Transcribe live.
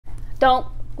Don't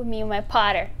with me and my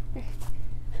Potter.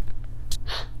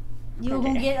 You're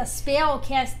gonna get a spell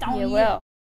cast on you. You will.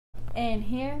 And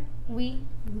here we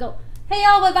go. Hey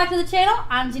y'all, welcome back to the channel.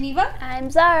 I'm Geneva. I'm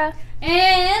Zara.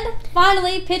 And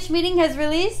finally, Pitch Meeting has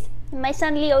released. My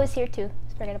son Leo is here too.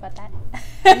 Let's forget about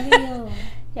that. Leo.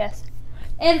 Yes.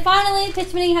 And finally,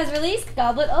 Pitch Meeting has released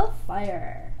Goblet of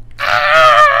Fire.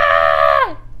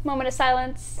 Ah! Moment of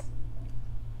silence.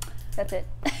 That's it.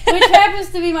 Which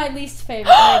happens to be my least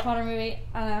favorite Harry Potter movie.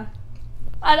 I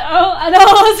know.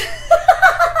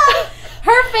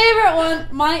 Her favorite one,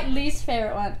 my least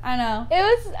favorite one. I know.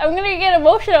 I'm gonna get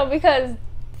emotional because,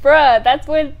 bruh, that's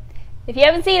when, if you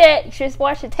haven't seen it, you should have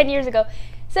watched it 10 years ago.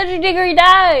 Cedric Diggory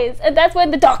dies, and that's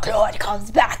when the Dark Lord comes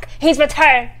back. He's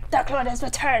returned. Dark Lord has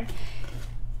returned.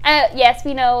 Yes,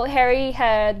 we know Harry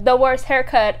had the worst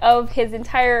haircut of his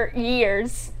entire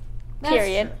years.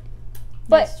 Period. True.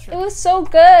 But it was so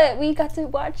good. We got to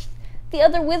watch the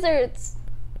other wizards.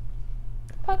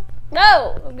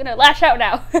 No, I'm gonna lash out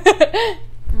now.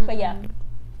 But yeah,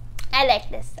 I like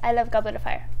this. I love Goblet of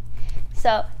Fire.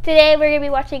 So today we're gonna be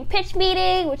watching Pitch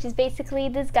Meeting, which is basically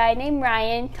this guy named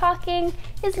Ryan talking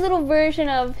his little version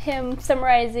of him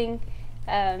summarizing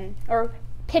or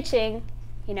pitching,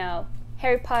 you know,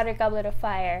 Harry Potter Goblet of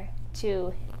Fire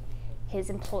to his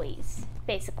employees.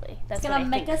 Basically, that's it's gonna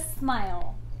make us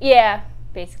smile. Yeah,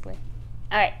 basically.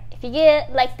 All right, if you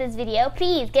like this video,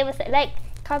 please give us a like,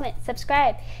 comment,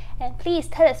 subscribe, and please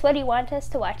tell us what you want us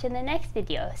to watch in the next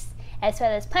videos, as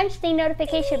well as punch the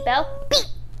notification bell, beep,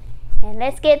 and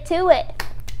let's get to it.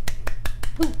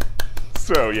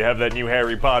 So, you have that new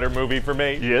Harry Potter movie for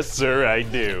me? Yes, sir, I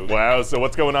do. Wow, so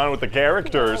what's going on with the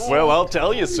characters? Well, I'll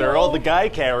tell you, sir, all the guy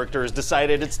characters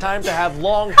decided it's time to have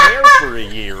long hair for a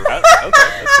year. Okay,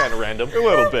 that's kind of random. A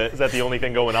little bit. Is that the only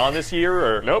thing going on this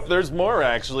year, or? Nope, there's more,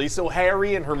 actually. So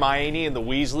Harry and Hermione and the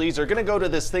Weasleys are gonna go to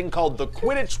this thing called the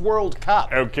Quidditch World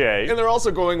Cup. Okay. And they're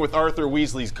also going with Arthur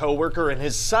Weasley's co-worker and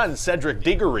his son, Cedric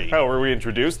Diggory. How were we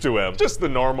introduced to him? Just the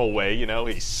normal way, you know,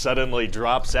 he suddenly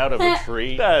drops out of a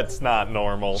tree. That's not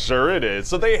normal. Sure it is.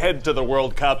 So they head to the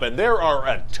World Cup, and there are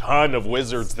a ton of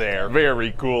wizards there.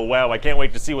 Very cool. Wow, I can't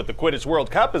wait to see what the Quidditch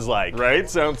World Cup is like. Right?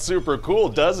 Sounds super cool,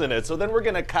 doesn't it? So then we're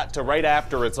gonna cut to right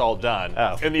after it's all done.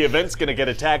 Oh. And the event's gonna get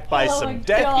attacked by some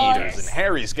Death Eaters, and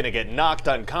Harry's gonna get knocked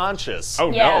unconscious.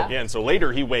 Oh yeah. No. Yeah, and so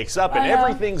later he wakes up, and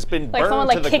everything's been burned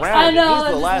to the kicks ground, him. and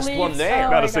he's the last one there.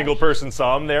 Oh Not a single person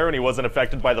saw him there, and he wasn't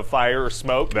affected by the fire or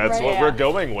smoke. That's what we're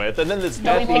going with. And then this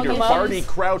Death Eater, Barty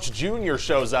Crouch Jr.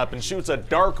 shows up and shoots a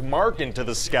dark mark into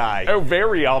the sky. Oh,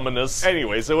 very ominous.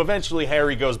 Anyway, so eventually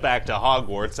Harry goes back to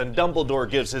Hogwarts, and Dumbledore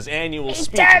gives his annual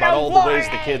speech about all the ways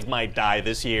the kids might die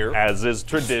this year. As is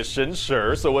tradition,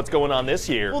 sure. So what's going on this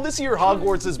year? Well, this year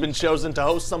Hogwarts has been chosen to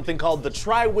host something called the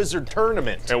Triwizard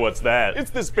Tournament. And what's that? It's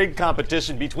this big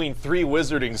competition between 3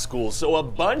 wizarding schools, so a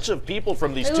bunch of people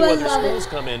from these 2 other schools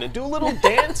come in and do little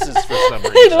dances for some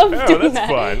reason. Oh,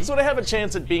 that's fun. So to have a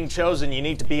chance at being chosen, you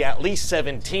need to be at least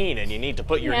 17, and you need to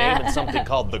put your name in something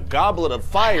called the Goblet of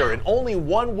Fire, and only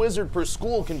 1 wizard per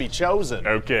school can be chosen.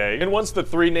 Okay. And once the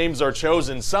 3 names are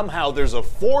chosen, somehow there's a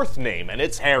 4th name, and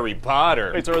it's Harry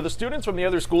Potter. Wait, so are the students from the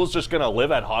other schools just gonna live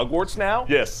at Hogwarts now?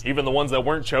 Yes, even the ones that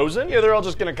weren't chosen? Yeah, they're all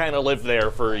just gonna kind of live there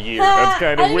for a year. That's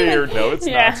kind of weird. No, it's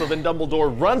not. So then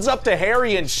Dumbledore runs up to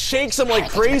Harry and shakes him like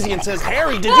crazy and says,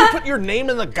 Harry, did you put your name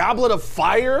in the Goblet of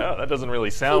Fire? Oh, that doesn't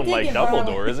really sound like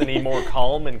Dumbledore. Isn't he more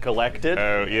calm and collected?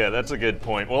 Oh, yeah, that's a good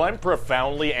point. Well, I'm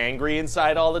profoundly angry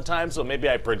inside all the time, so maybe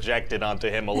I projected onto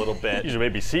him a little bit. You should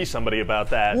maybe see somebody about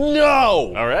that.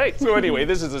 No! Alright, so anyway,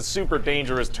 this is a super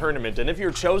dangerous tournament, and if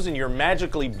you're chosen, you're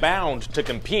magically bound to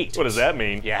compete. What does that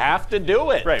mean? You have to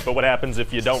do it. Right, but what happens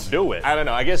if you don't do it? I don't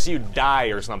know, I guess you die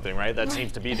or something, right? That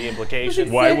seems to be the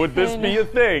implication. Why would this be a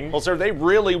thing? Well, sir, they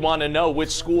really want to know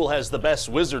which school has the best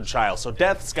wizard child, so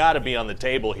death's gotta be on the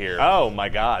table here. Oh my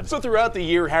god. So throughout the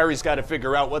year, Harry's gotta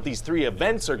figure out what these 3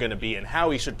 events are gonna be and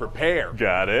how he should prepare.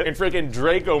 Got it. And freaking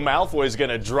Draco Malfoy's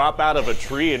gonna drop out of a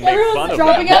tree and make fun of them.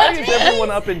 Why is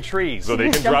everyone up in trees? So they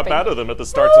can drop out of them at the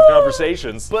starts of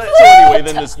conversations. But so anyway,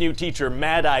 then this new teacher,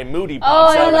 Mad-Eye Moody,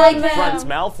 pops out and confronts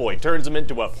Malfoy, turns him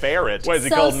into a ferret. Why is he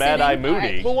called Mad-Eye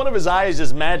Moody? Well, one of his eyes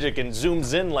is magic and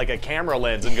zooms in like a camera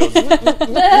lens and goes, Isn't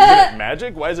it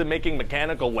magic? Why is it making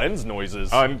mechanical lens noises?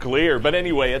 Unclear. But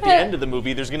anyway, at the end of the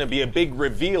movie, there's gonna be a big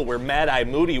reveal where Mad-Eye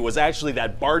Moody was actually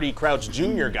that Barty Crouch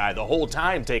Jr. guy the whole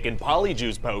time taking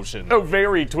Polyjuice potions. potion. Oh,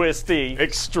 very twisty.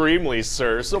 Extremely,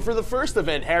 sir. So for the first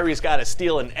event, Harry's got to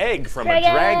steal an egg from a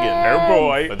dragon. Oh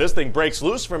boy. But this thing breaks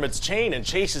loose from its chain and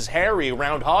chases Harry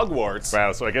around Hogwarts.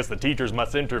 Wow, so I guess the teachers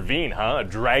must intervene, huh? A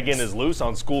dragon is loose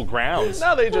on school grounds.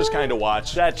 Now they just kind of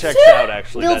watch. That checks out,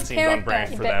 actually. That seems on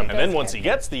brand for them. And then once he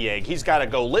gets the egg, he's got to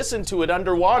go listen to it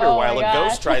underwater while a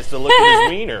ghost tries to look at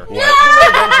his wiener. What? So then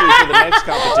eventually for the next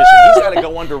competition, he's got to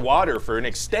go underwater for an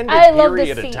extended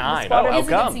period of time. Oh, how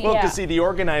come? Well, because see, the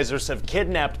organizers have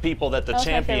kidnapped people that the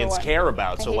champions care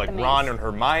about. So like Ron and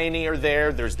Hermione are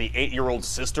there. There's the 8-year-old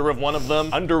sister of one of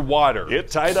them. Underwater. Get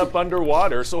tied up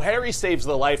underwater. So Harry saves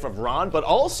the life of Ron, but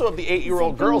also of the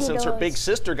 8-year-old girl since her big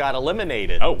sister got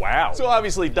eliminated. Oh, wow. So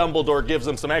obviously Dumbledore gives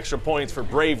him some extra points for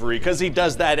bravery because he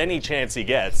does that any chance he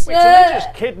gets. Wait, so they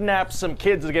just kidnap some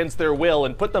kids against their will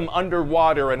and put them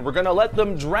underwater, and we're gonna let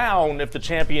them drown if the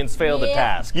champions fail the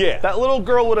task. Yeah, that little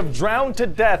girl would have drowned to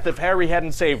death if Harry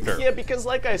hadn't saved her. Yeah, because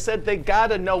like I said, they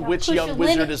gotta know which young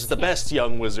wizard is the best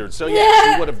young wizard. So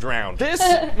yeah, she would have drowned. This,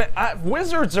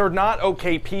 wizards are not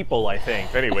okay people, I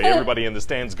think. Anyway, everybody in the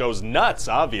stands goes nuts,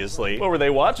 obviously. What were they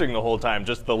watching the whole time?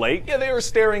 Just the lake? Yeah, they were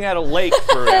staring at a lake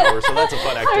for an hour, so that's a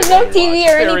fun activity. There's no TV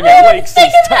or anything. Staring at lakes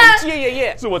is tight.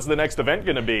 Yeah. So what's the next event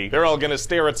gonna be? They're all gonna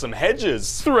stare at some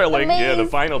hedges. Thrilling. Yeah, the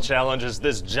final challenge is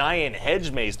this giant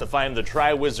hedge maze to find the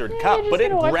Triwizard Cup, but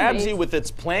it grabs you with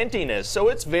its plantiness, so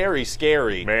it's very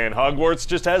scary. Man, Hogwarts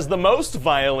just has the most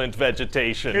violent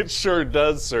vegetation. It sure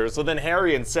does, sir. So then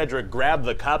Harry and Cedric grab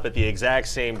the cup at the exact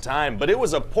same time, but it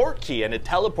was a portkey and it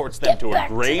teleports them to a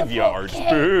graveyard.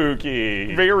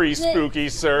 Spooky. Very spooky,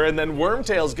 sir. And then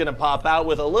Wormtail's gonna pop out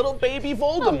with a little baby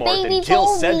Voldemort and kill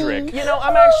Cedric. You know,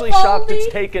 I'm actually shocked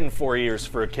it's taken 4 years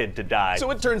for a kid to die.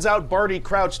 So it turns out Barty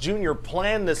Crouch Jr.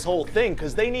 planned this whole thing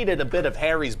because they needed a bit of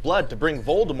Harry's blood to bring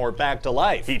Voldemort back to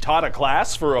life. He taught a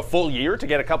class for a full year to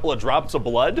get a couple of drops of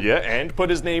blood. Yeah, and put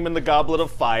his name in the Goblet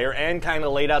of Fire and kind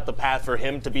of laid out the path for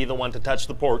him to be the one to touch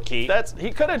the portkey.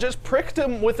 He could have just pricked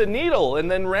him with a needle and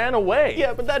then ran away.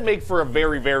 Yeah, but that'd make for a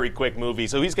very, very quick movie,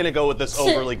 so he's gonna go with this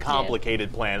overly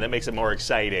complicated plan that makes it more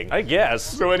exciting, I guess.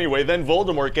 So anyway, then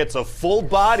Voldemort gets a full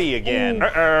body again.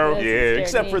 Uh-oh. Yeah,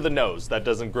 except for the nose. That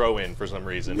doesn't grow in for some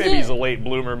reason. Maybe he's a late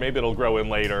bloomer. Maybe it'll grow in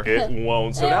later. It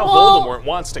won't. So now Voldemort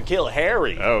wants to kill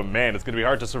Harry. Oh man, it's gonna be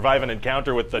hard to survive an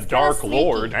encounter with the Dark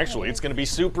Lord. Actually, it's gonna be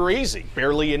super easy.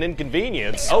 Barely an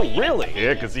inconvenience. Oh, really?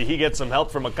 Yeah, because he gets some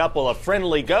help from a couple of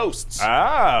friendly ghosts.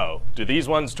 Oh. Do these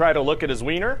ones try to look at his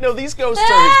wiener? No, these ghosts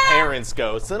are his parents'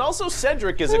 ghosts. And also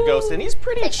Cedric is a ghost, and he's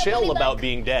pretty chill about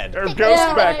being dead.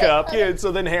 Ghost back up. Yeah,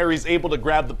 so then Harry's able to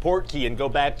grab the portkey and go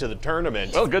back to the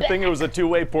tournament. Well, good thing it was a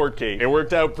two-way portkey. It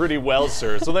worked out pretty well,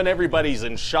 sir. So then everybody's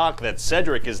in shock that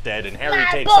Cedric is dead, and Harry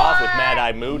takes off with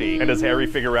Mad-Eye Moody. And does Harry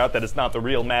figure out that it's not the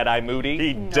real Mad-Eye Moody?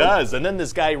 He does. And then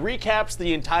this guy recaps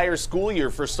the entire school year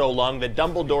for so long that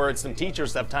Dumbledore and some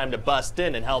teachers have time to bust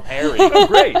in and help Harry. Oh,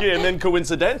 great. Yeah, and then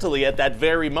coincidentally, at that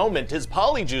very moment, his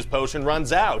Polyjuice potion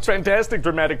runs out. Fantastic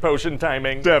dramatic potion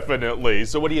timing. Definitely.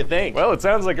 So what do you think? Well, it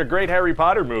sounds like a great Harry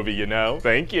Potter movie, you know?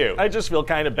 Thank you. I just feel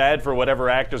kind of bad for whatever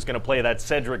actor's gonna play that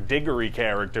Cedric Diggory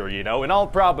character, you know? In all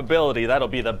probability, that'll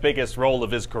be the biggest role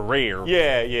of his career.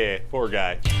 Yeah, poor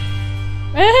guy.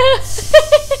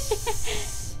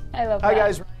 I love that. Hi,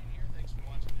 guys.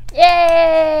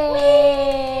 Yay!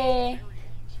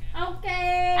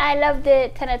 Okay. I loved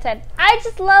it. 10 out of 10. I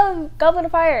just love Goblet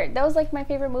of Fire. That was like my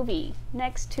favorite movie,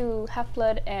 next to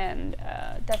Half-Blood and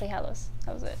Deathly Hallows.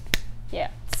 That was it. Yeah.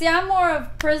 See, I'm more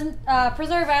of Prisoner of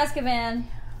Azkaban,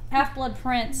 Half-Blood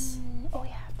Prince. Oh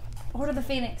yeah. Order of the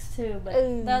Phoenix too, but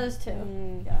the others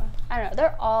too. Yeah. I don't know.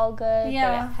 They're all good.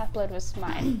 Yeah. But Half-Blood was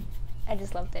mine. I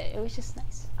just loved it. It was just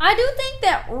nice. I do think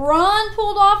that Ron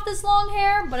pulled off this long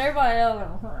hair, but everybody else.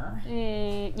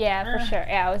 Yeah, for sure.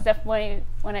 Yeah, I was definitely,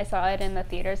 when I saw it in the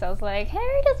theaters, I was like,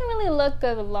 Harry doesn't really look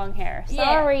good with long hair.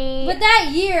 Sorry. Yeah. But that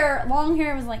year, long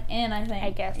hair was like in, I think. I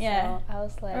guess so. I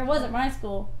was like. Or was it my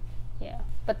school? Yeah.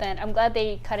 But then I'm glad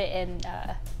they cut it in,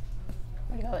 what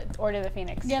do you call it? Order of the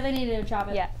Phoenix. Yeah, they needed to chop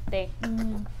it. Yeah, there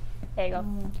you go.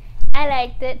 I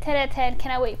liked it. 10 out of 10.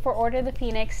 Cannot wait for Order of the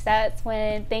Phoenix. That's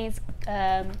when things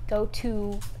go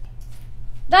to...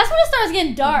 That's when it starts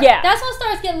getting dark. Yeah. That's when it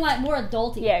starts getting like more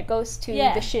adulty. Yeah, it goes to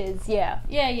the shiz. Yeah.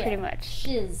 Yeah. Pretty much.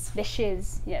 Shiz. The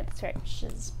shiz. Yeah, that's right.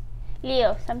 Shiz.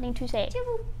 Leo, something to say.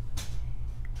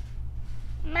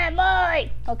 My boy.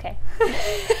 Okay.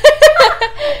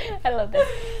 I love this.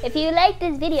 If you like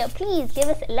this video, please give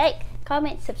us a like,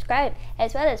 comment, subscribe,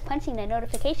 as well as punching the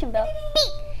notification bell.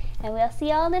 Beep. And we'll see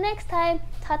y'all the next time.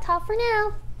 Ta-ta for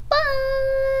now.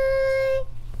 Bye.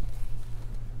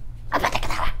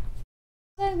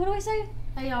 What do I say?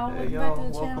 Hey y'all, welcome back to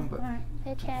the channel. Alright.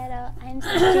 The channel. I'm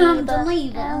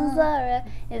Steve. I'm Zara.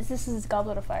 Yes, this is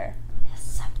Goblet of Fire.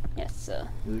 Yes. Yes, sir.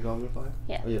 Is it Goblet of Fire?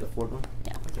 Yeah. Oh yeah, the fourth one?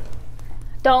 Yeah. Okay.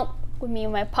 Don't with me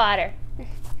and my Potter.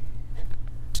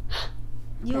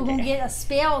 You're gonna get a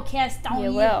spell cast on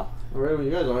you. You will. Alright, well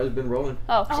you guys already been rolling.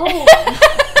 Oh.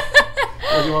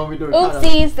 What do you want me to do?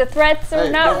 Oopsies, the threats are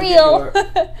not don't real.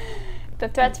 The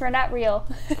threats were not real.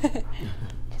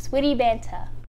 Just witty banter.